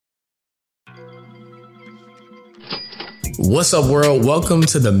What's up, world? Welcome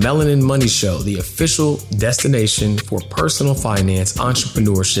to the Melanin Money Show, the official destination for personal finance,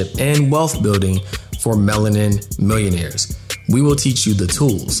 entrepreneurship, and wealth building for melanin millionaires. We will teach you the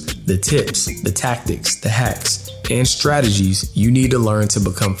tools, the tips, the tactics, the hacks, and strategies you need to learn to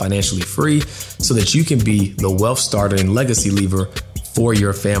become financially free so that you can be the wealth starter and legacy leaver for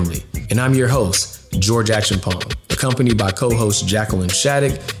your family. And I'm your host, George Actionpong, accompanied by co-hosts Jacqueline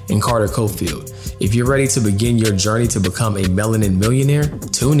Shattuck and Carter Cofield. If you're ready to begin your journey to become a melanin millionaire,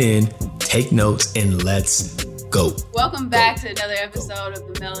 tune in, take notes, and let's go. Welcome back to another episode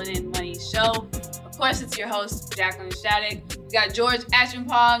of the Melanin Money Show. Of course, it's your host, Jacqueline Shattuck. We got George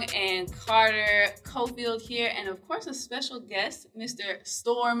Actionpong and Carter Cofield here, and of course, a special guest, Mr.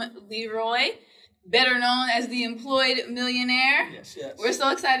 Storm Leroy, better known as the Employed Millionaire. Yes. We're so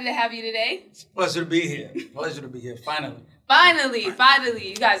excited to have you today. It's a pleasure to be here. Finally.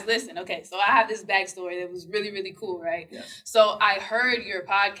 You guys, listen. Okay, so I have this backstory that was really, really cool, right? Yes. So I heard your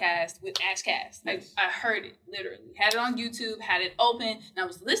podcast with Ashcast. Yes. I heard it, literally. Had it on YouTube, had it open, and I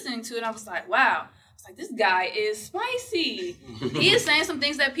was listening to it, and I was like, wow. I was like, this guy is spicy. He is saying some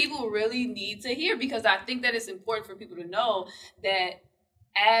things that people really need to hear, because I think that it's important for people to know that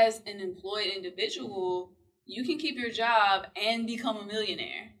as an employed individual, you can keep your job and become a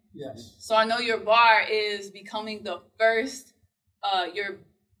millionaire. Yes. So I know your bar is becoming the first, your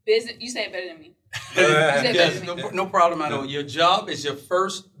business, you say it better than me. Yes, no problem at all. Your job is your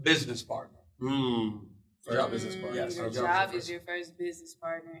first business partner. Business partner. Yes. Your job is your first business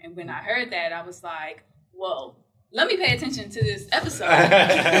partner. And when I heard that, I was like, whoa, let me pay attention to this episode.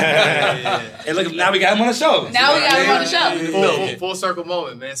 And look, now we got him on the show. Full circle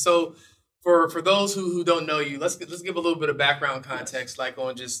moment, man. So for those who don't know you, let's give a little bit of background context, like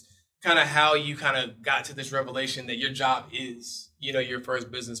on just kind of how you kind of got to this revelation that your job is, your first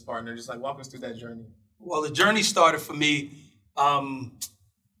business partner. Just like walk us through that journey. Well, the journey started for me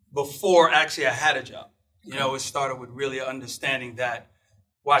before actually I had a job. It started with really understanding that,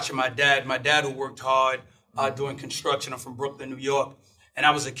 watching my dad who worked hard doing construction. I'm from Brooklyn, New York. And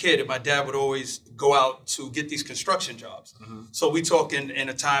I was a kid, and my dad would always go out to get these construction jobs. Mm-hmm. So we talk in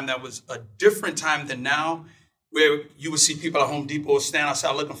a time that was a different time than now, where you would see people at Home Depot stand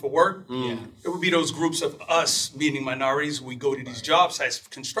outside looking for work. Yeah. It would be those groups of us, meaning minorities, we go to these job sites for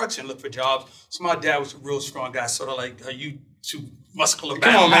construction, look for jobs. So my dad was a real strong guy, sort of like, are you too muscular?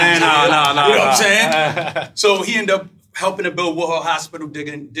 Come on, man. No. You know what I'm saying? So he ended up helping to build Woodhull Hospital,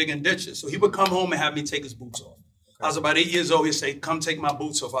 digging ditches. So he would come home and have me take his boots off. I was about 8 years old. He'd say, come take my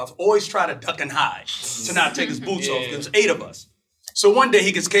boots off. I was always trying to duck and hide to not take his boots off. There was 8 of us. So one day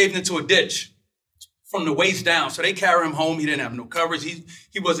he gets caved into a ditch from the waist down. So they carry him home. He didn't have no coverage.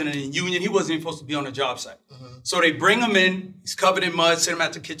 He wasn't in a union. He wasn't even supposed to be on a job site. Mm-hmm. So they bring him in. He's covered in mud, sit him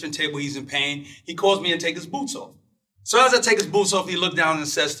at the kitchen table. He's in pain. He calls me and take his boots off. So as I take his boots off, he looked down and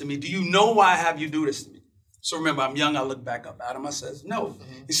says to me, do you know why I have you do this to me? So remember, I'm young. I look back up at him. I says, no.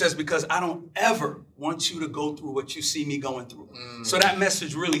 Mm-hmm. He says, because I don't ever want you to go through what you see me going through. Mm. So that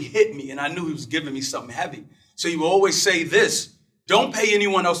message really hit me, and I knew he was giving me something heavy. So he would always say this, don't pay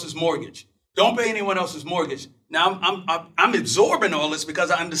anyone else's mortgage. Don't pay anyone else's mortgage. Now, I'm absorbing all this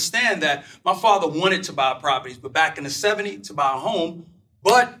because I understand that my father wanted to buy properties, but back in the 70s to buy a home,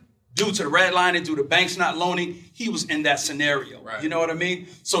 but due to the redlining, due to banks not loaning, he was in that scenario. Right. You know what I mean?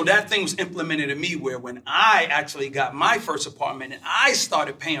 So that thing was implemented in me where when I actually got my first apartment and I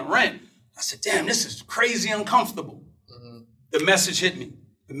started paying rent, I said, damn, this is crazy uncomfortable. Mm-hmm. The message hit me.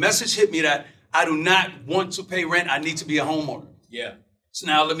 The message hit me that I do not want to pay rent. I need to be a homeowner. Yeah. So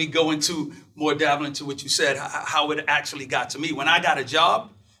now let me go into more dabbling into what you said, how it actually got to me. When I got a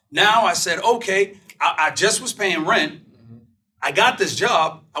job, now I said, okay, I just was paying rent. I got this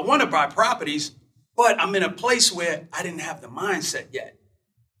job. I want to buy properties, but I'm in a place where I didn't have the mindset yet.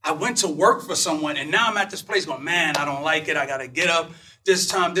 I went to work for someone, and now I'm at this place going, man, I don't like it. I got to get up this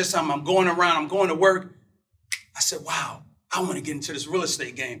time. I'm going around. I'm going to work. I said, wow, I want to get into this real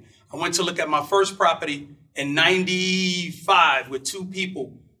estate game. I went to look at my first property in 95 with 2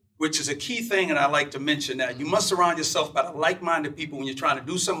 people, which is a key thing, and I like to mention that. You must surround yourself by the like-minded people when you're trying to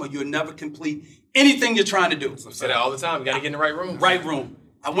do something, or you'll never complete anything you're trying to do. I say that all the time. You got to get in the right room. Right room.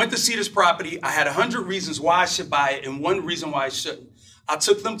 I went to see this property. I had 100 reasons why I should buy it and 1 reason why I shouldn't. I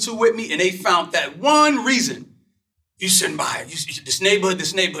took them 2 with me, and they found that 1 reason you shouldn't buy it. This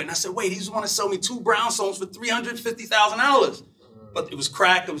neighborhood. And I said, wait, he's want to sell me 2 brownstones for $350,000. But it was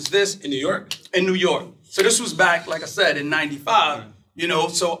crack. It was this. In New York? In New York. So this was back, like I said, in 95.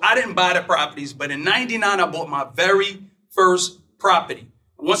 So I didn't buy the properties. But in 99, I bought my very first property.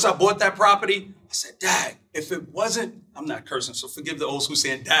 And once I bought that property, I said, Dad, if it wasn't, I'm not cursing, so forgive the old school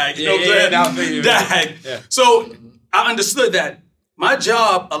saying dag. You Yeah, know what I'm yeah, saying? yeah. Dag. Yeah. So I understood that. My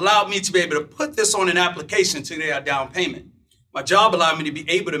job allowed me to be able to put this on an application to get a down payment. My job allowed me to be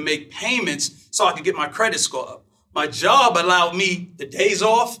able to make payments so I could get my credit score up. My job allowed me the days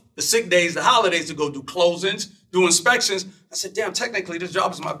off, the sick days, the holidays to go do closings, do inspections. I said, damn, technically this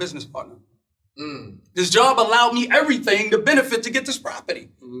job is my business partner. This job allowed me everything, the benefit to get this property.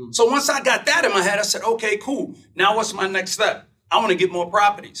 So once I got that in my head, I said, okay, cool. Now what's my next step? I want to get more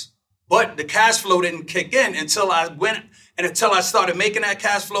properties. But the cash flow didn't kick in until I went and until I started making that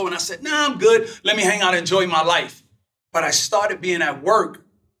cash flow. And I said, nah, I'm good. Let me hang out and enjoy my life. But I started being at work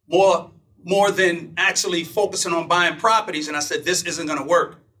more than actually focusing on buying properties. And I said, this isn't going to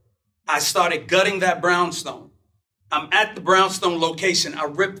work. I started gutting that brownstone. I'm at the brownstone location. I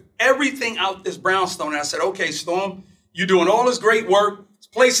ripped everything out this brownstone. And I said, okay, Storm, you're doing all this great work. This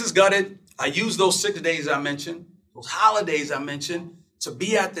place is gutted. I used those 6 days I mentioned, those holidays I mentioned, to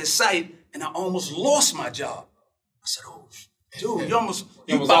be at this site. And I almost lost my job. I said, oh, dude, you almost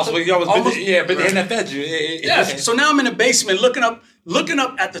been in that fed you. Yes. So now I'm in the basement looking up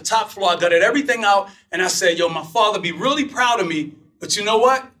at the top floor. I gutted everything out. And I said, yo, my father be really proud of me. But you know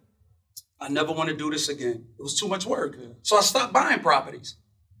what? I never want to do this again. It was too much work. So I stopped buying properties.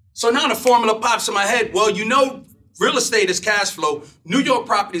 So now the formula pops in my head. Well, you know, real estate is cash flow. New York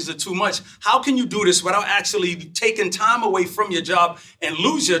properties are too much. How can you do this without actually taking time away from your job and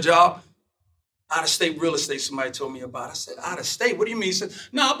lose your job? Out of state real estate, somebody told me about. I said, out of state? What do you mean? He said,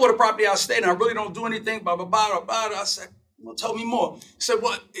 no, I bought a property out of state and I really don't do anything, blah, blah, blah, blah, blah. I said, well, tell me more. He said,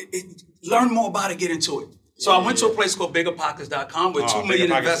 well, learn more about it, get into it. So I went to a place called BiggerPockets.com where 2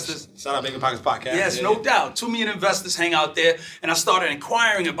 million investors. Shout out Bigger Pockets Podcast. Yes, no doubt. 2 million investors hang out there. And I started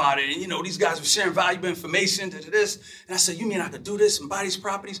inquiring about it. And, you know, these guys were sharing valuable information to this. And I said, you mean I could do this and buy these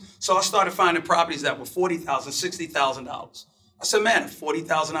properties? So I started finding properties that were $40,000, $60,000. I said, man, a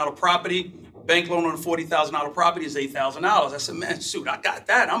 $40,000 property, bank loan on a $40,000 property is $8,000. I said, man, shoot, I got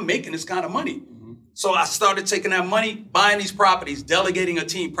that. I'm making this kind of money. So I started taking that money, buying these properties, delegating a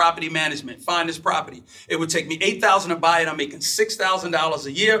team, property management, find this property. It would take me $8,000 to buy it. I'm making $6,000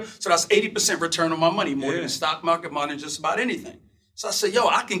 a year. So that's 80% return on my money, more than the stock market, more than just about anything. So I said, yo,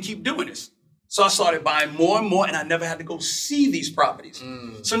 I can keep doing this. So I started buying more and more, and I never had to go see these properties.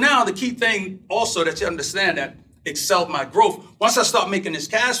 So now the key thing also that you understand that excelled my growth. Once I start making this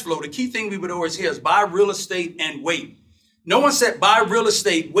cash flow, the key thing we would always hear is buy real estate and wait. No one said buy real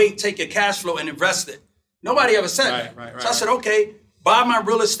estate, wait, take your cash flow and invest it. Nobody ever said that. Right, so I said, okay, buy my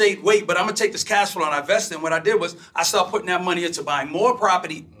real estate, wait, but I'm going to take this cash flow and invest it. And what I did was I started putting that money into buying more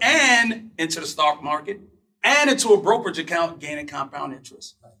property and into the stock market and into a brokerage account, gaining compound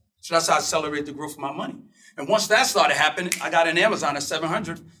interest. So that's how I accelerated the growth of my money. And once that started happening, I got in Amazon at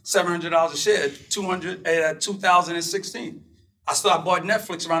 $700 a share, 2016. I bought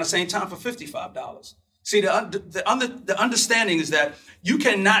Netflix around the same time for $55. See, the understanding is that you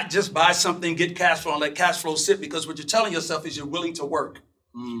cannot just buy something, get cash flow, and let cash flow sit, because what you're telling yourself is you're willing to work.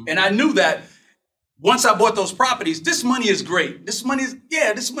 And I knew that once I bought those properties, this money is great. This money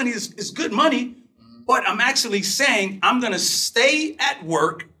is good money, but I'm actually saying I'm going to stay at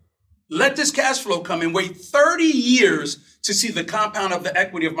work, let this cash flow come in, wait 30 years to see the compound of the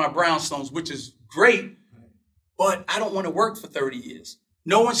equity of my brownstones, which is great, but I don't want to work for 30 years.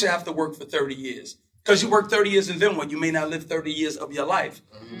 No one should have to work for 30 years. Because you work 30 years and then what? You may not live 30 years of your life.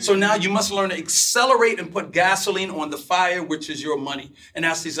 So now you must learn to accelerate and put gasoline on the fire, which is your money. And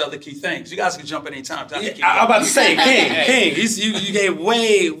that's these other key things. You guys can jump any time. I'm about to say, King, you gave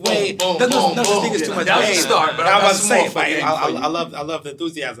way. Doesn't think it's too much. That was the start, but I'm about to say, I love the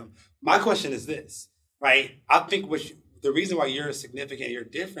enthusiasm. My question is this, right? I think the reason why you're significant, you're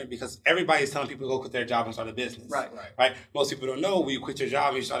different, because everybody's telling people to go quit their job and start a business. Right. Most people don't know when you quit your job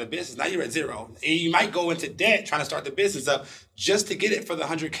and you start a business, now you're at zero. And you might go into debt trying to start the business up just to get it for the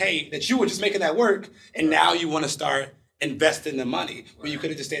 $100K that you were just making that work. And now you want to start investing the money when you could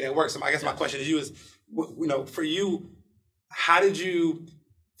have just stayed at work. So I guess my question to you is, for you, how did you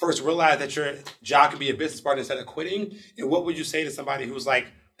first realize that your job could be a business partner instead of quitting? And what would you say to somebody who's like,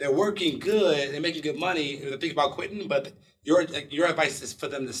 they're working good, they're making good money, and they're thinking about quitting, but your advice is for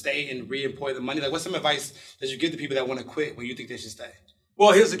them to stay and re-employ the money? Like, what's some advice that you give to people that want to quit when you think they should stay?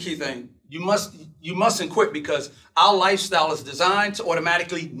 Well, here's the key thing. You mustn't quit, because our lifestyle is designed to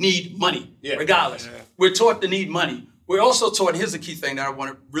automatically need money, regardless. Yeah. We're taught to need money. We're also taught, here's the key thing that I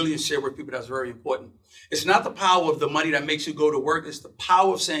want to really share with people that's very important. It's not the power of the money that makes you go to work. It's the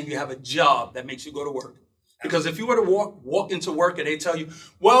power of saying you have a job that makes you go to work. Because if you were to walk into work and they tell you,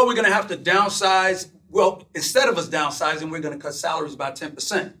 well, we're going to have to downsize. Well, instead of us downsizing, we're going to cut salaries by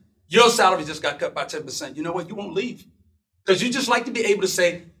 10%. Your salary just got cut by 10%. You know what? You won't leave. Because you just like to be able to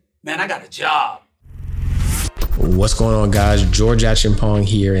say, man, I got a job. What's going on, guys? George Achiampong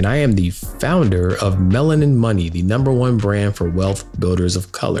here, and I am the founder of Melanin Money, the #1 brand for wealth builders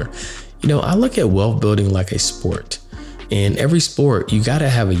of color. You know, I look at wealth building like a sport. In every sport, you got to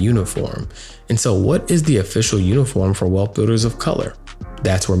have a uniform. And so what is the official uniform for wealth builders of color?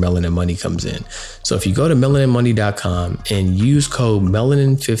 That's where Melanin Money comes in. So if you go to melaninmoney.com and use code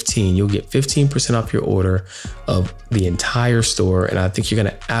MELANIN15, you'll get 15% off your order of the entire store. And I think you're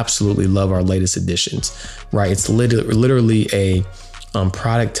going to absolutely love our latest editions, right? It's literally a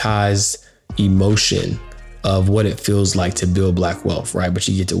productized emotion of what it feels like to build Black wealth, right? But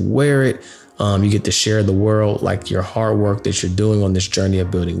you get to wear it. You get to share the world, like your hard work that you're doing on this journey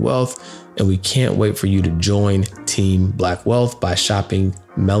of building wealth. And we can't wait for you to join Team Black Wealth by shopping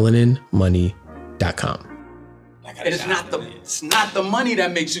melaninmoney.com. And it's not the money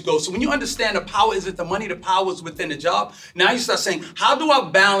that makes you go. So when you understand the power isn't the money, the power is within the job. Now you start saying, how do I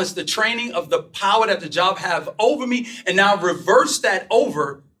balance the training of the power that the job have over me and now reverse that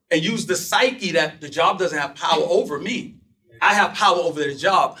over and use the psyche that the job doesn't have power over me. I have power over the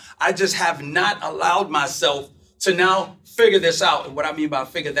job. I just have not allowed myself to now figure this out. And what I mean by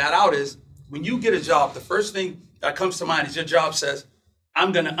figure that out is when you get a job, the first thing that comes to mind is your job says,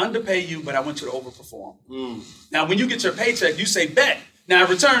 I'm going to underpay you, but I want you to overperform. Now, when you get your paycheck, you say, bet. Now, in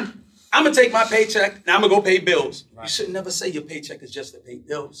return, I'm going to take my paycheck and I'm going to go pay bills. Right. You should never say your paycheck is just to pay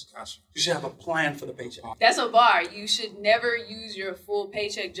bills. Gotcha. You should have a plan for the paycheck. That's a bar. You should never use your full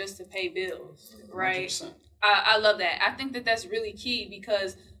paycheck just to pay bills, right? 100%. I love that. I think that that's really key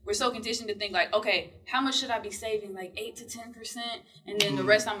because we're so conditioned to think like, okay, how much should I be saving? Like 8 to 10%, and then the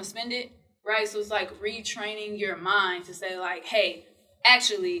rest I'm going to spend it, right? So it's like retraining your mind to say like, hey,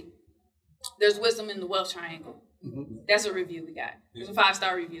 actually, there's wisdom in the wealth triangle. That's a review we got. There's a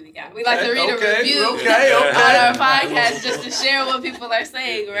 5-star review we got. We like to read a review on our podcast just to share what people are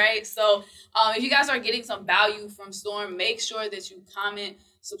saying, right? So if you guys are getting some value from Storm, make sure that you comment,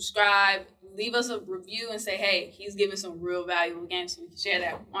 subscribe, leave us a review and say, hey, he's giving some real valuable games so we can share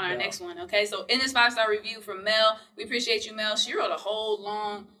that on our next one, okay? So in this 5-star review from Mel, we appreciate you, Mel. She wrote a whole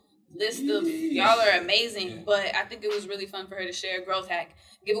long list of, y'all are amazing, but I think it was really fun for her to share a growth hack.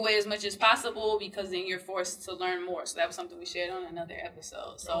 Give away as much as possible because then you're forced to learn more. So that was something we shared on another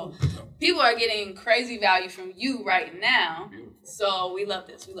episode. So people are getting crazy value from you right now. So we love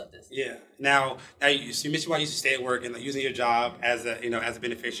this. We love this. Yeah. Now you mentioned why you used to stay at work and like using your job as a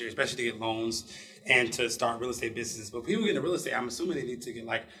beneficiary, especially to get loans and to start real estate businesses. But people get into real estate, I'm assuming they need to get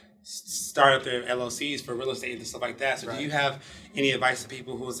start up their LLCs for real estate and stuff like that. So do you have any advice to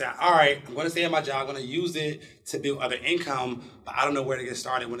people who say, all right, I'm going to stay at my job, I'm going to use it to build other income, but I don't know where to get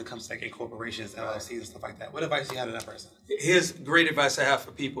started when it comes to incorporations, LLCs and stuff like that. What advice do you have to that person? Here's great advice I have for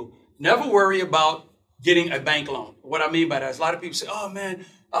people. Never worry about getting a bank loan. What I mean by that is a lot of people say, oh man,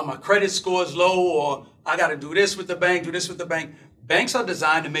 my credit score is low, or I got to do this with the bank, do this with the bank. Banks are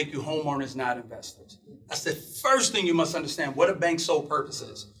designed to make you homeowners, not investors. That's the first thing you must understand, what a bank's sole purpose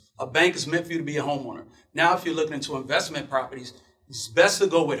is. A bank is meant for you to be a homeowner. Now, if you're looking into investment properties, it's best to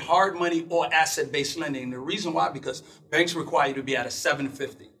go with hard money or asset-based lending. And the reason why, because banks require you to be at a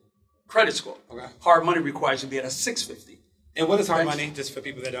 750 credit score. Okay. Hard money requires you to be at a 650. And what is hard money, just for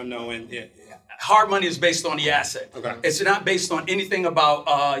people that don't know? Hard money is based on the asset. Okay. It's not based on anything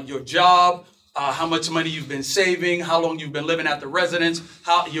about your job, how much money you've been saving, how long you've been living at the residence,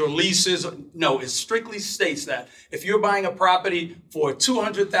 how your leases. No, it strictly states that if you're buying a property for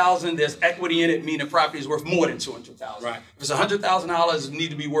 $200,000, there's equity in it, meaning the property is worth more than $200,000. Right. If it's $100,000, it need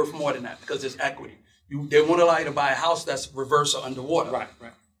to be worth more than that because there's equity. They won't allow you to buy a house that's reverse or underwater. Right.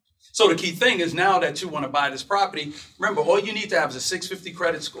 So the key thing is now that you want to buy this property, remember, all you need to have is a 650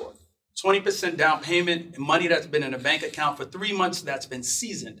 credit score, 20% down payment, and money that's been in a bank account for 3 months that's been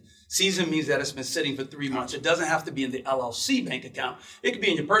seasoned. Season means that it's been sitting for 3 months. It doesn't have to be in the LLC bank account. It could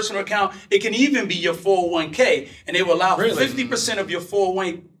be in your personal account. It can even be your 401k, and they will allow 50% of your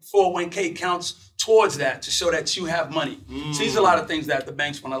 401k counts towards that to show that you have money. So these are a lot of things that the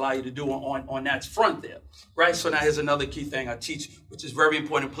banks want to allow you to do on that front there, right? So now here's another key thing I teach, which is very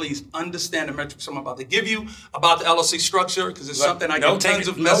important. Please understand the metrics I'm about to give you about the LLC structure, because it's something I get tons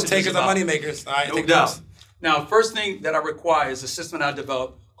of messages about. No takers are money makers. All right, no doubt. Now, first thing that I require is a system I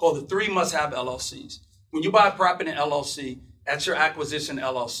developed called the 3 must-have LLCs. When you buy a property in LLC, That's your acquisition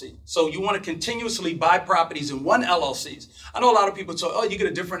LLC. So you want to continuously buy properties in one LLC. I know a lot of people say, oh, you get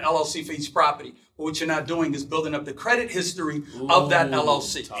a different LLC for each property. But what you're not doing is building up the credit history of that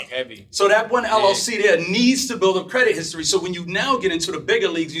LLC. Talk heavy. So that one LLC there needs to build up credit history. So when you now get into the bigger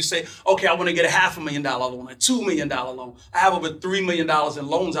leagues, you say, okay, I want to get a $500,000 loan, a $2 million loan. I have over $3 million in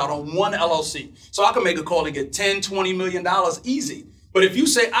loans out on one LLC. So I can make a call to get $10, $20 million easy. But if you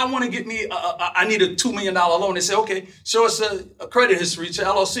say, I want to get me, I need a $2 million loan, they say, okay, show us a credit history to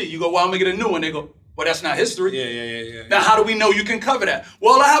LLC. You go, well, I'm going to get a new one. They go, well, that's not history. Yeah. Now, how do we know you can cover that?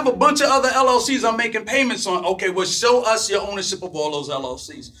 Well, I have a bunch of other LLCs I'm making payments on. Okay, well, show us your ownership of all those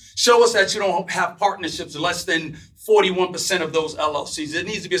LLCs. Show us that you don't have partnerships less than 41% of those LLCs. It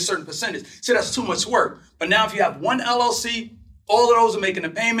needs to be a certain percentage. See, that's too much work. But now if you have one LLC, all of those are making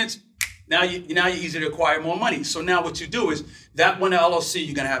the payments, now you're easy to acquire more money. So now what you do is that one LLC,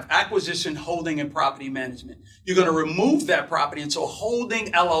 you're going to have acquisition, holding, and property management. You're going to remove that property into a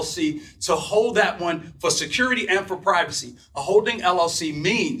holding LLC to hold that one for security and for privacy. A holding LLC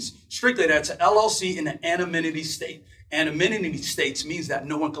means strictly that's an LLC in an anonymity state. Anonymity states means that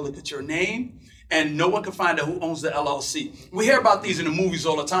no one can look at your name and no one can find out who owns the LLC. We hear about these in the movies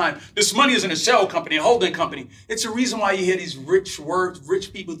all the time. This money is in a shell company, a holding company. It's a reason why you hear these rich words,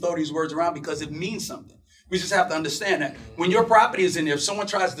 rich people throw these words around because it means something. We just have to understand that. When your property is in there, if someone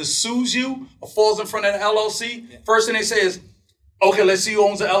tries to sue you or falls in front of the LLC, first thing they say is, okay, let's see who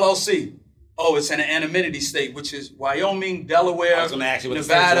owns the LLC. Oh, it's in an anonymity state, which is Wyoming, Delaware,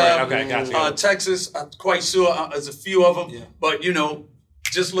 Nevada, Texas. I'm quite sure there's a few of them. Yeah. But,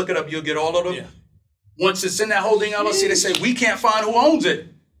 just look it up. You'll get all of them. Yeah. Once it's in that holding LLC, they say, we can't find who owns it.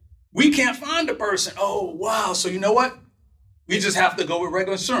 We can't find the person. Oh, wow. So you know what? We just have to go with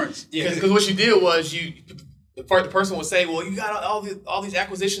regular insurance. Yeah, because what you did was the person would say, well, you got all these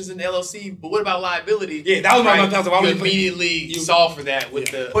acquisitions in the LLC, but what about liability? Yeah, that was my thought. You immediately solve for that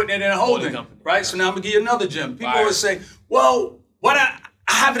with the putting it in a holding company. Right? So now I'm going to give you another gem. People always say, well, I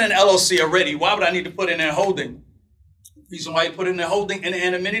have it in an LLC already. Why would I need to put it in a holding? Reason why you put it in a holding in an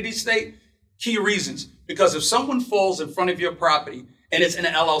anonymity state? Key reasons. Because if someone falls in front of your property and it's in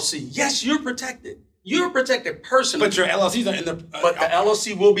an LLC, yes, you're protected. You're protected personally. But your LLC's not in the... but the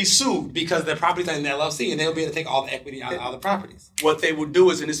LLC will be sued. Because the property's not in the LLC and they'll be able to take all the equity out of all the properties. What they will do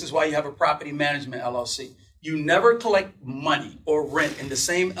is, and this is why you have a property management LLC, you never collect money or rent in the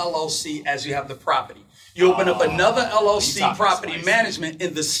same LLC as you have the property. You open up another LLC, property management,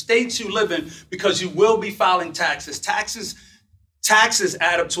 in the states you live in because you will be filing taxes. Taxes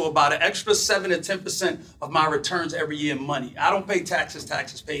add up to about an extra 7 to 10% of my returns every year in money. I don't pay taxes.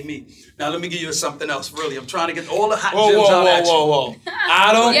 Taxes pay me. Now, let me give you something else, really. I'm trying to get all the hot gems out at you. Whoa.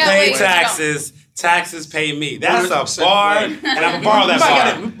 I don't pay taxes. Taxes pay me. That's a bar, and I'm going to borrow that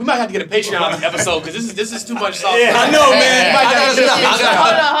bar. We might have to get a Patreon episode because this is too much sauce. Yeah, I know, man.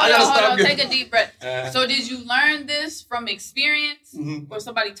 Hold on. Take a deep breath. So did you learn this from experience or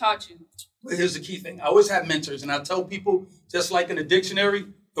somebody taught you? Well, here's the key thing. I always have mentors, and I tell people, just like in the dictionary,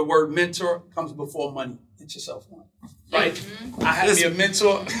 the word mentor comes before money. Get yourself one. Right? Mm-hmm. I had me a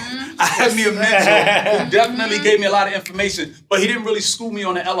mentor. I had me a mentor who definitely gave me a lot of information, but he didn't really school me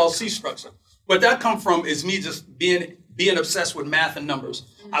on the LLC structure. What that come from is me just being obsessed with math and numbers.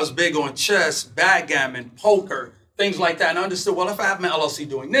 I was big on chess, backgammon, poker, things like that. And I understood, well, if I have my LLC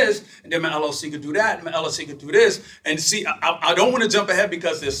doing this, and then my LLC could do that, and my LLC could do this. And see, I don't want to jump ahead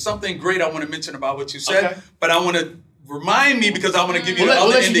because there's something great I want to mention about what you said, but I want to remind me because I want to give you the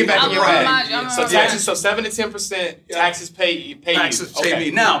other ending. So taxes, so 7 to 10% taxes pay taxes pay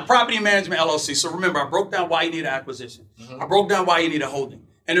me. Now, property management LLC. So remember, I broke down why you need an acquisition. I broke down why you need a holding.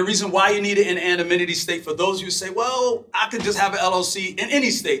 And the reason why you need it in an anonymity state, for those of you who say, well, I could just have an LLC in any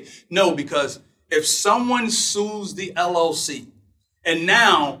state. No, because if someone sues the LLC and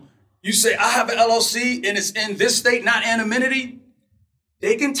now you say, I have an LLC and it's in this state, not anonymity,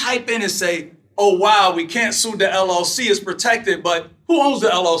 they can type in and say, oh, wow, we can't sue the LLC, it's protected, but who owns the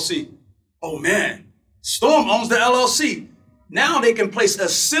LLC? Oh, man, Storm owns the LLC. Now they can place a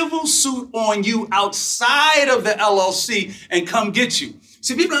civil suit on you outside of the LLC and come get you.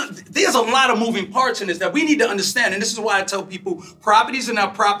 See, there's a lot of moving parts in this that we need to understand. And this is why I tell people properties are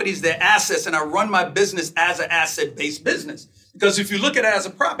not properties, they're assets. And I run my business as an asset-based business. Because if you look at it as a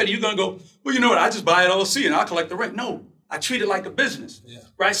property, you're going to go, well, you know what? I just buy an LLC and I'll collect the rent. No, I treat it like a business. Yeah.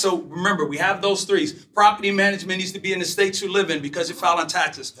 Right? So remember, we have those threes. Property management needs to be in the states you live in because you file on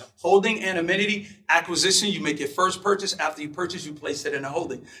taxes. Holding, anonymity, acquisition, you make your first purchase. After you purchase, you place it in a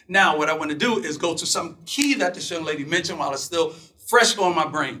holding. Now, what I want to do is go to some key that this young lady mentioned while it's still fresh on my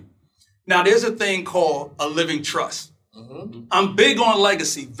brain. Now, there's a thing called a living trust. I'm big on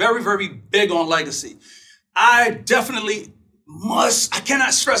legacy, very, very big on legacy. I definitely I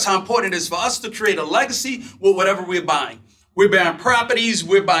cannot stress how important it is for us to create a legacy with whatever we're buying. We're buying properties,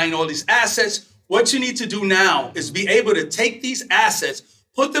 we're buying all these assets. What you need to do now is be able to take these assets,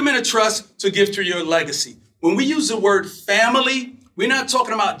 put them in a trust to give to your legacy. When we use the word family, we're not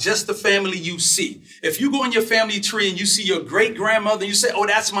talking about just the family you see. If you go in your family tree and you see your great grandmother, you say, oh,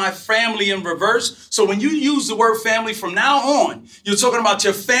 that's my family in reverse. So when you use the word family from now on, you're talking about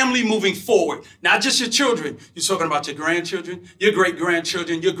your family moving forward, not just your children. You're talking about your grandchildren, your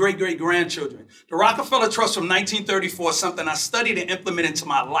great-grandchildren, your great-great-grandchildren. The Rockefeller Trust from 1934 is something I studied and implemented into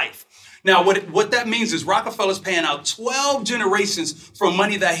my life. Now, what that means is Rockefeller's paying out 12 generations from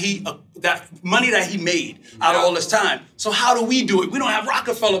money that he made out of all this time. So how do we do it? We don't have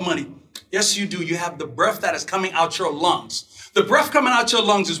Rockefeller money. Yes, you do. You have the breath that is coming out your lungs. The breath coming out your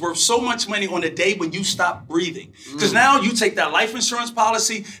lungs is worth so much money on the day when you stop breathing. Because now you take that life insurance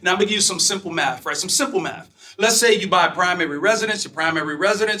policy, and I'm going to give you some simple math, right? Some simple math. Let's say you buy primary residence, your primary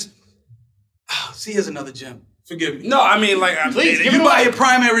residence. See, here's another gem. Forgive me. No, I mean, like, please, you buy a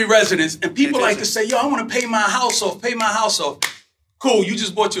primary residence, and people like to say, yo, I want to pay my house off. Cool, you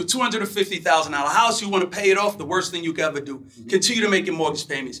just bought your $250,000 house. You want to pay it off. The worst thing you could ever do. Continue to make your mortgage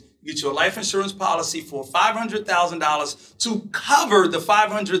payments. You get your life insurance policy for $500,000 to cover the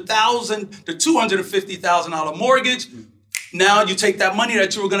 $250,000 mortgage. Now you take that money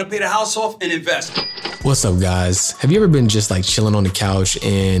that you were going to pay the house off and invest. What's up, guys? Have you ever been just like chilling on the couch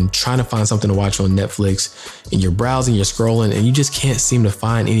and trying to find something to watch on Netflix, and you're browsing, you're scrolling, and you just can't seem to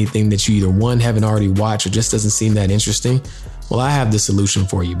find anything that you either one, haven't already watched, or just doesn't seem that interesting? Well, I have the solution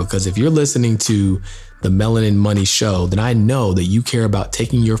for you, because if you're listening to the Melanin Money Show, then I know that you care about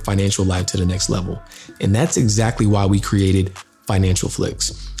taking your financial life to the next level. And that's exactly why we created Financial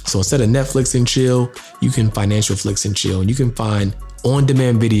Flicks. So instead of Netflix and chill, you can Financial Flicks and chill, and you can find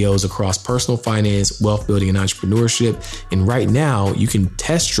on-demand videos across personal finance, wealth building, and entrepreneurship. And right now, you can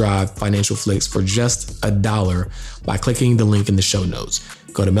test drive Financial Flicks for just $1 by clicking the link in the show notes.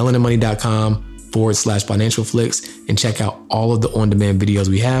 Go to melaninmoney.com/Financial Flicks and check out all of the on-demand videos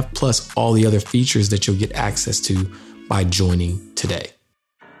we have, plus all the other features that you'll get access to by joining today.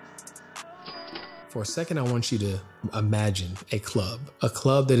 For a second, I want you to imagine a club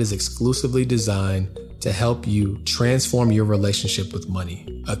that is exclusively designed to help you transform your relationship with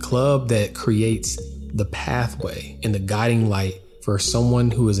money. A club that creates the pathway and the guiding light for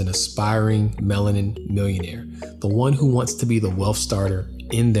someone who is an aspiring melanin millionaire, the one who wants to be the wealth starter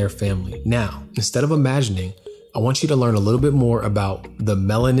in their family. Now, instead of imagining, I want you to learn a little bit more about the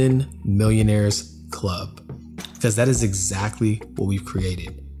Melanin Millionaires Club, because that is exactly what we've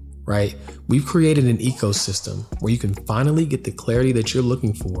created. Right? We've created an ecosystem where you can finally get the clarity that you're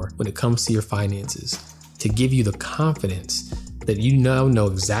looking for when it comes to your finances, to give you the confidence that you now know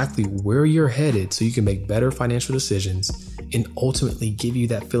exactly where you're headed so you can make better financial decisions, and ultimately give you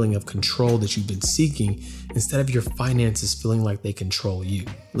that feeling of control that you've been seeking, instead of your finances feeling like they control you.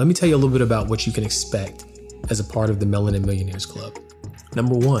 Let me tell you a little bit about what you can expect as a part of the Melanin Millionaires Club.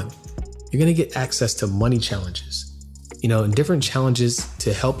 Number one, you're going to get access to money challenges. And different challenges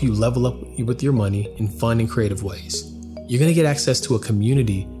to help you level up with your money in fun and creative ways. You're going to get access to a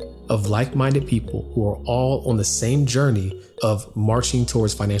community of like-minded people who are all on the same journey of marching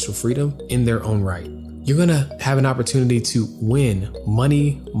towards financial freedom in their own right. You're going to have an opportunity to win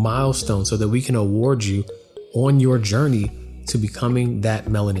money milestones so that we can award you on your journey to becoming that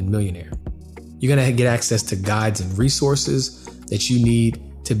melanin millionaire. You're going to get access to guides and resources that you need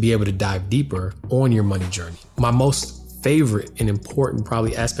to be able to dive deeper on your money journey. My most favorite and important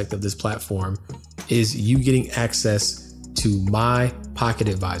probably aspect of this platform is you getting access to My Pocket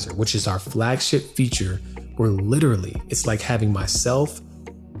Advisor, which is our flagship feature, where literally it's like having myself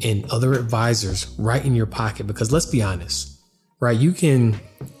and other advisors right in your pocket. Because let's be honest, right? You can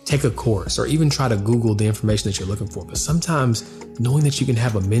take a course or even try to Google the information that you're looking for, but sometimes knowing that you can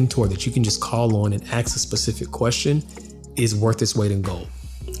have a mentor that you can just call on and ask a specific question is worth its weight in gold.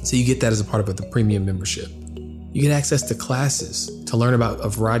 So you get that as a part of the premium membership. You get access to classes to learn about a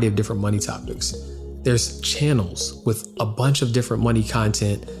variety of different money topics. There's channels with a bunch of different money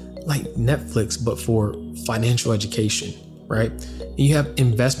content like Netflix, but for financial education, right? And you have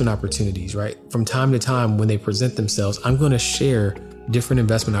investment opportunities, right? From time to time when they present themselves, I'm going to share different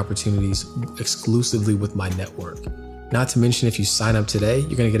investment opportunities exclusively with my network. Not to mention, if you sign up today,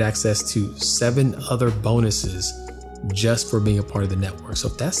 you're going to get access to 7 other bonuses just for being a part of the network. So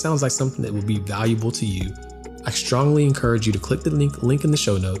if that sounds like something that will be valuable to you, I strongly encourage you to click the link in the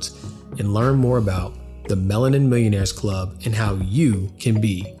show notes and learn more about the Melanin Millionaires Club and how you can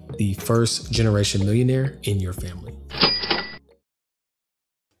be the first generation millionaire in your family.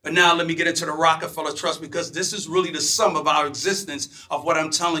 But now let me get into the Rockefeller Trust, because this is really the sum of our existence of what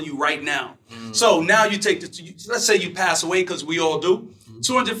I'm telling you right now. So now you take let's say you pass away, because we all do.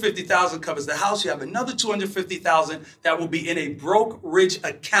 $250,000 covers the house. You have another $250,000 that will be in a brokerage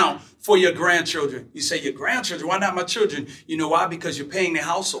account for your grandchildren. You say, your grandchildren? Why not my children? You know why? Because you're paying the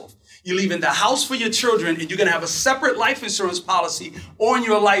house off. You're leaving the house for your children, and you're going to have a separate life insurance policy on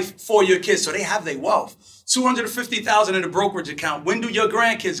your life for your kids, so they have their wealth. $250,000 in a brokerage account. When do your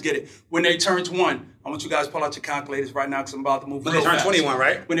grandkids get it? When they turn 1. I want you guys to pull out your calculators right now, because I'm about to move. When they turn 21,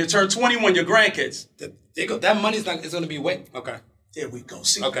 right? When they turn 21, your grandkids. That money's not. It's going to be wait. Okay. There we go.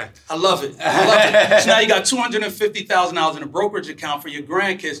 See? Okay. I love it. I love it. So now you got $250,000 in a brokerage account for your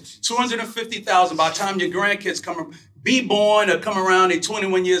grandkids. $250,000 by the time your grandkids be born or come around, they're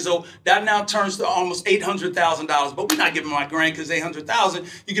 21 years old, that now turns to almost $800,000. But we're not giving my grandkids $800,000.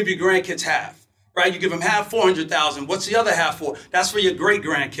 You give your grandkids half. Right? You give them half, $400,000. What's the other half for? That's for your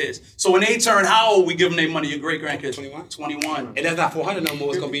great-grandkids. So when they turn, how old we give them their money, your great-grandkids? 21. 21. And that's not 400 no more.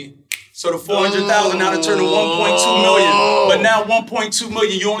 It's going to be... So the 400,000 now to turn to 1.2 million. But now 1.2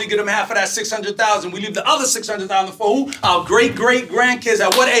 million, you only get them half of that 600,000. We leave the other 600,000 for who? Our great-great-grandkids.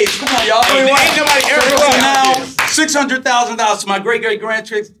 At what age? Come on, y'all. Ain't nobody ever So now, $600,000 to my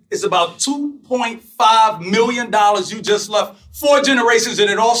great-great-grandkids is about $2.5 million you just left. 4 generations, and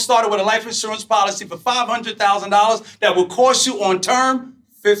it all started with a life insurance policy for $500,000 that will cost you on term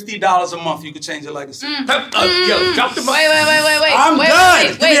 $50 a month. You could change your legacy. Yo, drop the mic. Wait. I'm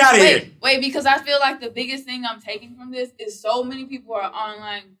done. Get me out of here. Wait, because I feel like the biggest thing I'm taking from this is so many people are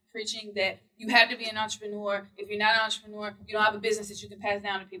online preaching that you have to be an entrepreneur. If you're not an entrepreneur, you don't have a business that you can pass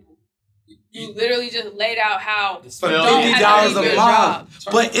down to people. You literally just laid out how $50 a month.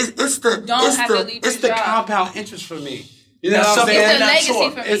 But it's the job. compound interest for me. You know That's what I'm saying? It's a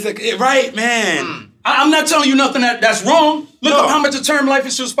legacy for me. Right, man. I'm not telling you nothing that's wrong. Look up how much a term life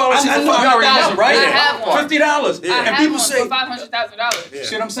insurance policy for $500,000, right? I have one. $50. I And have people one say, for $500,000.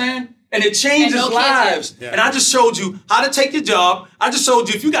 see what I'm saying? And it changes And no lives. Yeah. And I just showed you how to take your job. I just showed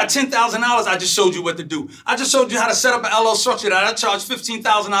you, if you got $10,000, I just showed you what to do. I just showed you how to set up an LL structure that I charge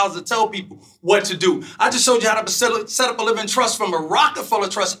 $15,000 to tell people what to do. I just showed you how to set up a living trust from a Rockefeller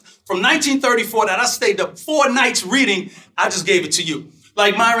Trust from 1934 that I stayed up 4 nights reading. I just gave it to you.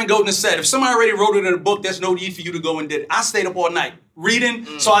 Like Myron Golden said, if somebody already wrote it in a book, there's no need for you to go and did it. I stayed up all night reading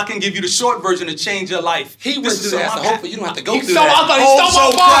so I can give you the short version to change your life. He went through that, so hopefully you don't have to go through I that. thought he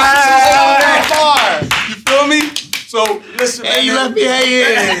stole my bar. You feel me? So listen, man. You left me hanging.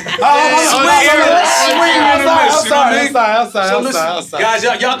 I'm sorry. Guys,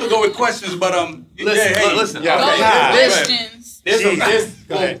 y'all can go with questions, but Listen. Yeah, Questions.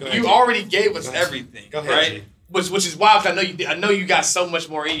 You already gave us everything, Go ahead, right? G. Which is wild. 'Cause I know you got so much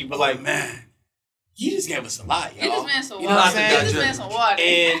more in you, but like, man, you just gave us a lot, y'all. Get this man some You know what I'm water. saying? Get this man some water.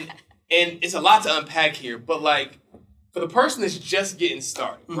 And it's a lot to unpack here, but like for the person that's just getting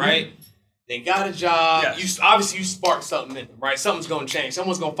started, right? They got a job. Yes. You sparked something in them, right? Something's gonna change.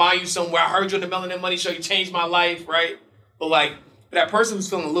 Someone's gonna find you somewhere. I heard you on the Melanin Money Show. You changed my life, right? But like for that person who's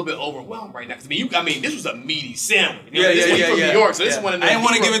feeling a little bit overwhelmed right now, because I mean, this was a meaty sandwich. You know? This one from New York, so this is one of them. I didn't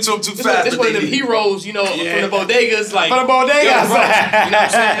want to give it to him too fast. This one of them heroes, you know, from the bodegas, like For the bodegas. yo, bro, you know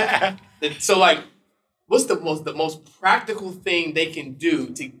what I'm saying? So like, what's the most practical thing they can do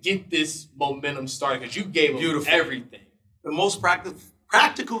to get this momentum started? Because you gave them everything. The most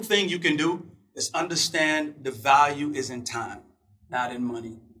practical thing you can do is understand the value is in time, not in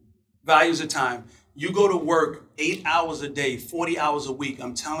money. Values of time. You go to work 8 hours a day, 40 hours a week.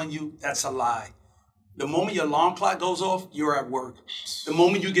 I'm telling you, that's a lie. The moment your alarm clock goes off, you're at work. The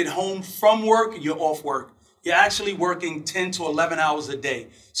moment you get home from work, you're off work. You're actually working 10 to 11 hours a day.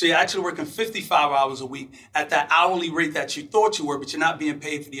 So you're actually working 55 hours a week at that hourly rate that you thought you were, but you're not being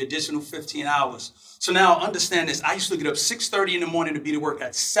paid for the additional 15 hours. So now understand this. I used to get up 6:30 in the morning to be to work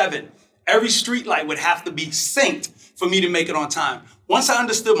at 7. Every street light would have to be synced for me to make it on time. Once I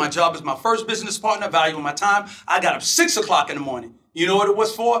understood my job as my first business partner, valuing my time, I got up 6 o'clock in the morning. You know what it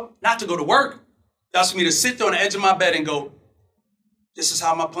was for? Not to go to work. That's for me to sit there on the edge of my bed and go, this is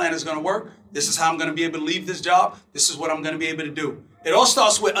how my plan is going to work. This is how I'm going to be able to leave this job. This is what I'm going to be able to do. It all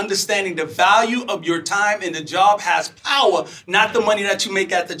starts with understanding the value of your time, and the job has power, not the money that you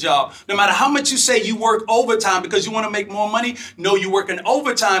make at the job. No matter how much you say you work overtime because you want to make more money, no, you're working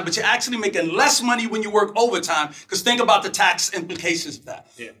overtime, but you're actually making less money when you work overtime, because think about the tax implications of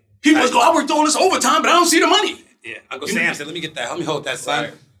that. Yeah. People go, I worked all this overtime, but I don't see the money. Yeah. Uncle Sam said, let me get that. Let me hold that, son.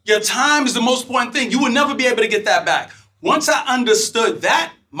 Right. Your time is the most important thing. You will never be able to get that back. Once I understood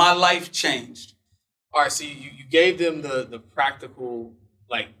that, my life changed. All right, so you gave them the practical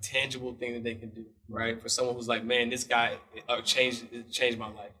like tangible thing that they can do, right? For someone who's like, man, this guy changed my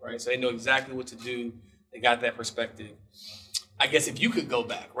life, right? So they know exactly what to do. They got that perspective. I guess if you could go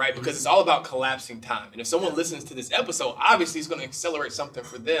back, right? Because it's all about collapsing time. And if someone listens to this episode, obviously it's going to accelerate something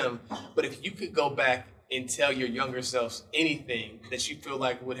for them. But if you could go back and tell your younger selves anything that you feel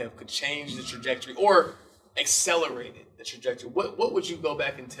like could change the trajectory or accelerated the trajectory, what would you go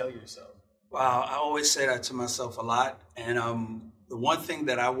back and tell yourself? Wow, I always say that to myself a lot. And the one thing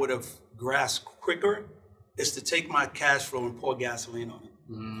that I would have grasped quicker is to take my cash flow and pour gasoline on it.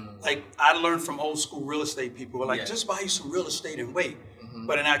 Like, I learned from old school real estate people were like, just buy you some real estate and wait.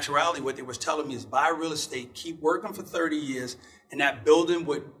 But in actuality, what they was telling me is buy real estate, keep working for 30 years, and that building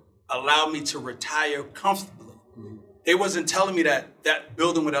would allow me to retire comfortably. They wasn't telling me that that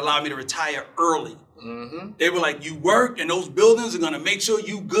building would allow me to retire early. They were like, you work and those buildings are going to make sure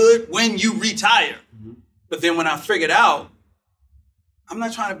you good when you retire. But then when I figured out, I'm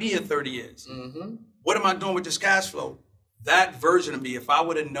not trying to be here 30 years. What am I doing with this cash flow? That version of me, if I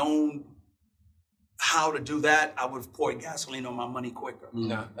would have known how to do that, I would have poured gasoline on my money quicker.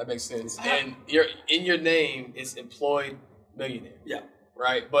 No, that makes sense. And in your name is employed millionaire. Yeah.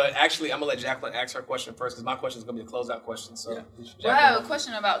 Right? But actually, I'm going to let Jacqueline ask her question first because my question is going to be a closeout question. So, well, I have a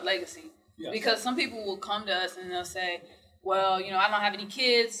question about legacy. Because some people will come to us and they'll say, well, I don't have any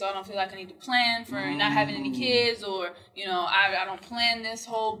kids, so I don't feel like I need to plan for not having any kids, or, I don't plan this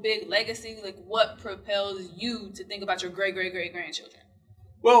whole big legacy. Like, what propels you to think about your great-great-great-grandchildren?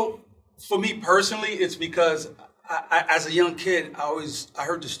 Well, for me personally, it's because I as a young kid, I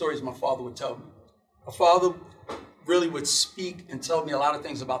heard the stories my father would tell me. My father really would speak and tell me a lot of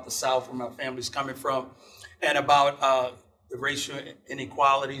things about the South, where my family's coming from, and about the racial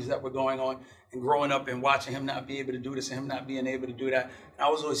inequalities that were going on. And growing up and watching him not be able to do this and him not being able to do that. And I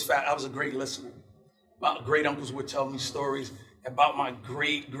was always I was a great listener. My great uncles would tell me stories about my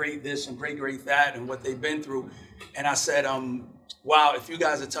great this and great that and what they've been through. And I said, wow, if you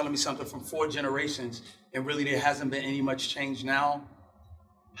guys are telling me something from 4 generations and really there hasn't been any much change now,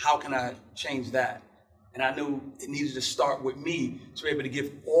 how can I change that? And I knew it needed to start with me to be able to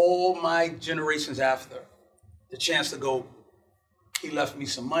give all my generations after the chance to go, he left me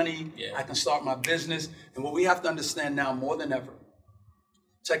some money, I can start my business. And what we have to understand now more than ever,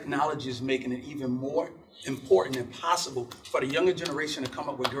 technology is making it even more important and possible for the younger generation to come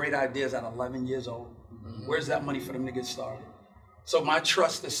up with great ideas at 11 years old. Where's that money for them to get started? So my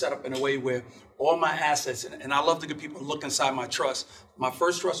trust is set up in a way where all my assets, and I love to get people to look inside my trust. My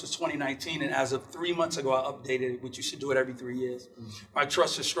first trust was 2019, and as of 3 months ago, I updated it, which you should do it every 3 years. My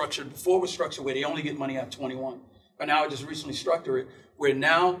trust is structured, before it was structured where they only get money at 21. But now I just recently structured it where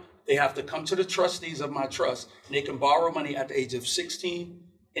now they have to come to the trustees of my trust and they can borrow money at the age of 16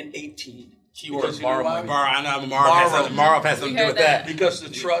 and 18. Keyword borrow money. I know Marv has something to do with that. Because the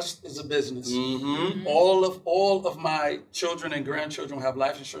trust is a business. All of my children and grandchildren have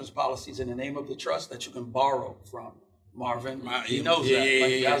life insurance policies in the name of the trust that you can borrow from. Marvin, he knows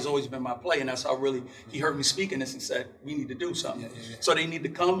that. That has always been my play, and that's how really he heard me speaking this and said, we need to do something. So they need to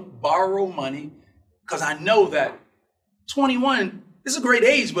come borrow money, because I know that 21 is a great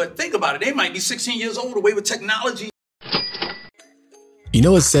age, but think about it. They might be 16 years old away with technology.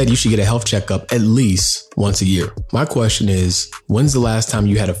 It's said you should get a health checkup at least once a year. My question is, when's the last time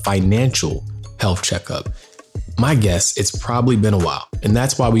you had a financial health checkup? My guess, it's probably been a while, and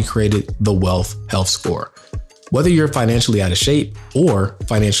that's why we created the Wealth Health Score. Whether you're financially out of shape or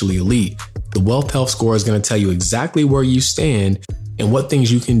financially elite, the Wealth Health Score is going to tell you exactly where you stand and what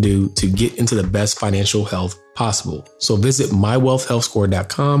things you can do to get into the best financial health possible. So visit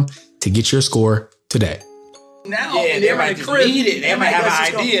mywealthhealthscore.com to get your score today. Now, they might need it. They might have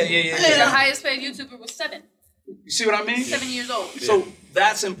an idea. The highest paid YouTuber was 7. You see what I mean? 7 years old. So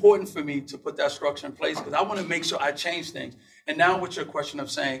that's important for me to put that structure in place because I want to make sure I change things. And now with your question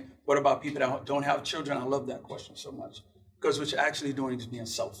of saying, what about people that don't have children? I love that question so much because what you're actually doing is being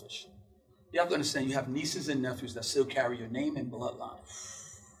selfish. You have to understand you have nieces and nephews that still carry your name and bloodline.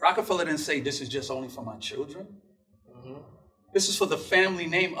 Rockefeller didn't say this is just only for my children. This is for the family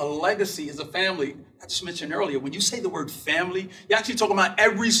name. A legacy is a family. I just mentioned earlier, when you say the word family, you're actually talking about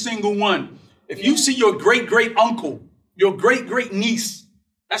every single one. If you see your great-great-uncle, your great-great-niece,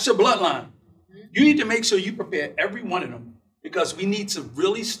 that's your bloodline. You need to make sure you prepare every one of them because we need to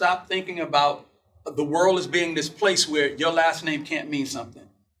really stop thinking about the world as being this place where your last name can't mean something.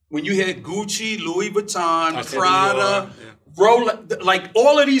 When you hear Gucci, Louis Vuitton, Prada, Rolex, like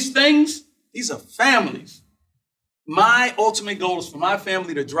all of these things, these are families. My ultimate goal is for my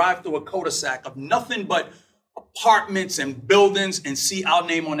family to drive through a cul-de-sac of nothing but apartments and buildings and see our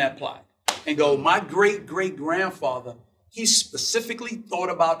name on that plaque and go, my great-great-grandfather he specifically thought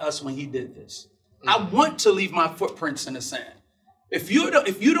about us when he did this. I want to leave my footprints in the sand. If you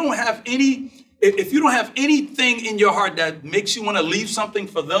don't have anything in your heart that makes you want to leave something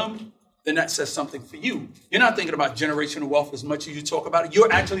for them, then that says something for you. You're not thinking about generational wealth as much as you talk about it.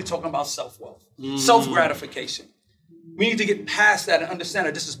 You're actually talking about self-wealth, self-gratification. We need to get past that and understand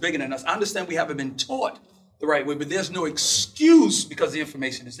that this is bigger than us. I understand we haven't been taught the right way, but there's no excuse because the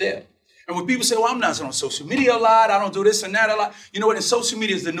information is there. And when people say, well, I'm not on social media a lot, I don't do this and that a lot. You know what? And social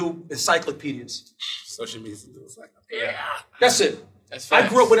media is the new encyclopedias. Social media is the new encyclopedia. Yeah. That's it. I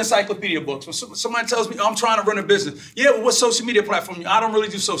grew up with encyclopedia books. When somebody tells me, oh, I'm trying to run a business. Yeah, well, what social media platform? I don't really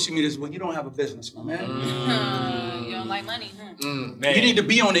do social media. Well, you don't have a business, my man. You don't like money, huh? Man. You need to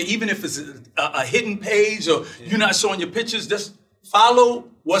be on it, even if it's a hidden page or you're not showing your pictures. Just follow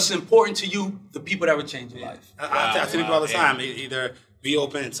what's important to you, the people that would change your life. I tell people all the time, either be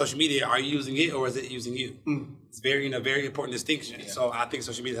open social media, are you using it or is it using you? It's very important distinction. Yeah. So I think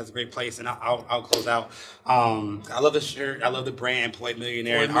social media has a great place, and I'll close out. I love the shirt. I love the brand, Employed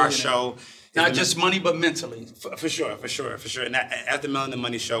Millionaire, and our show. Not just money, but mentally. For sure. And at the Melanin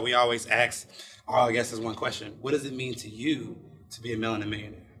Money Show, we always ask our guests one question. What does it mean to you to be a Melanin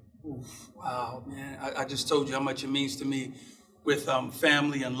Millionaire? Wow, man. I just told you how much it means to me with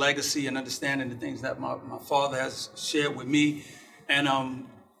family and legacy and understanding the things that my father has shared with me. And,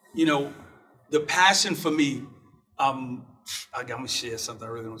 the passion for me, I'm going to share something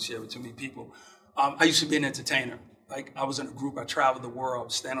I really don't share with too many people. I used to be an entertainer. Like, I was in a group, I traveled the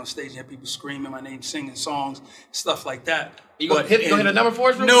world, stand on stage and have people screaming my name, singing songs, stuff like that. You going to hit a number for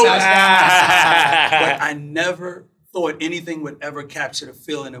us? No. But I never thought anything would ever capture the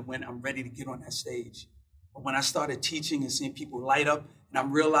feeling of when I'm ready to get on that stage. But when I started teaching and seeing people light up, and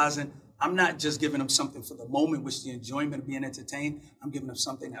I'm realizing I'm not just giving them something for the moment, which is the enjoyment of being entertained. I'm giving them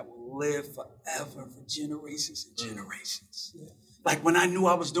something that will live forever for generations and generations. Yeah. Like when I knew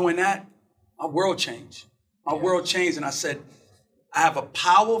I was doing that, my world changed. My world changed, and I said, I have a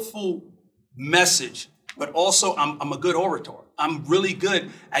powerful message, but also I'm a good orator. I'm really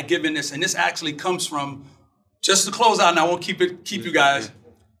good at giving this, and this actually comes from, just to close out, and I won't keep you guys.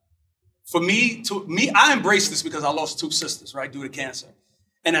 For me, I embraced this because I lost 2 sisters, right, due to cancer.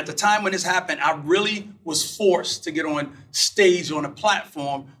 And at the time when this happened, I really was forced to get on stage on a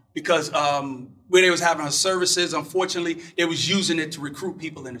platform because where they was having her services, unfortunately, they was using it to recruit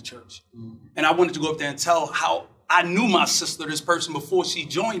people in the church. And I wanted to go up there and tell how I knew my sister, this person, before she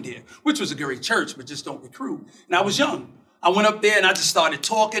joined here, which was a great church, but just don't recruit. And I was young. I went up there and I just started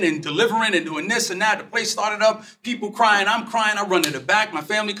talking and delivering and doing this and that. The place started up, people crying, I'm crying. I run to the back. My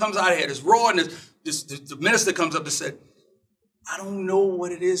family comes out here, this roar, and the minister comes up and said, I don't know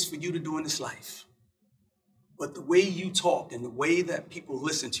what it is for you to do in this life, but the way you talk and the way that people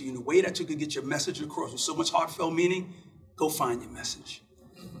listen to you and the way that you can get your message across with so much heartfelt meaning, go find your message.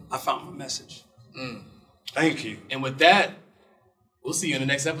 I found my message. Thank you. And with that, we'll see you in the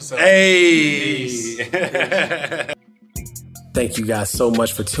next episode. Hey! Thank you guys so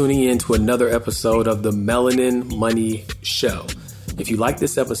much for tuning in to another episode of the Melanin Money Show. If you like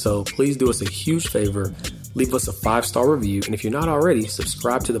this episode, please do us a huge favor. Leave us a 5-star review. And if you're not already,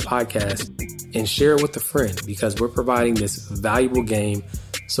 subscribe to the podcast and share it with a friend because we're providing this valuable game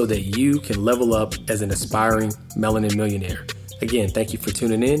so that you can level up as an aspiring melanin millionaire. Again, thank you for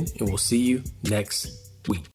tuning in and we'll see you next week.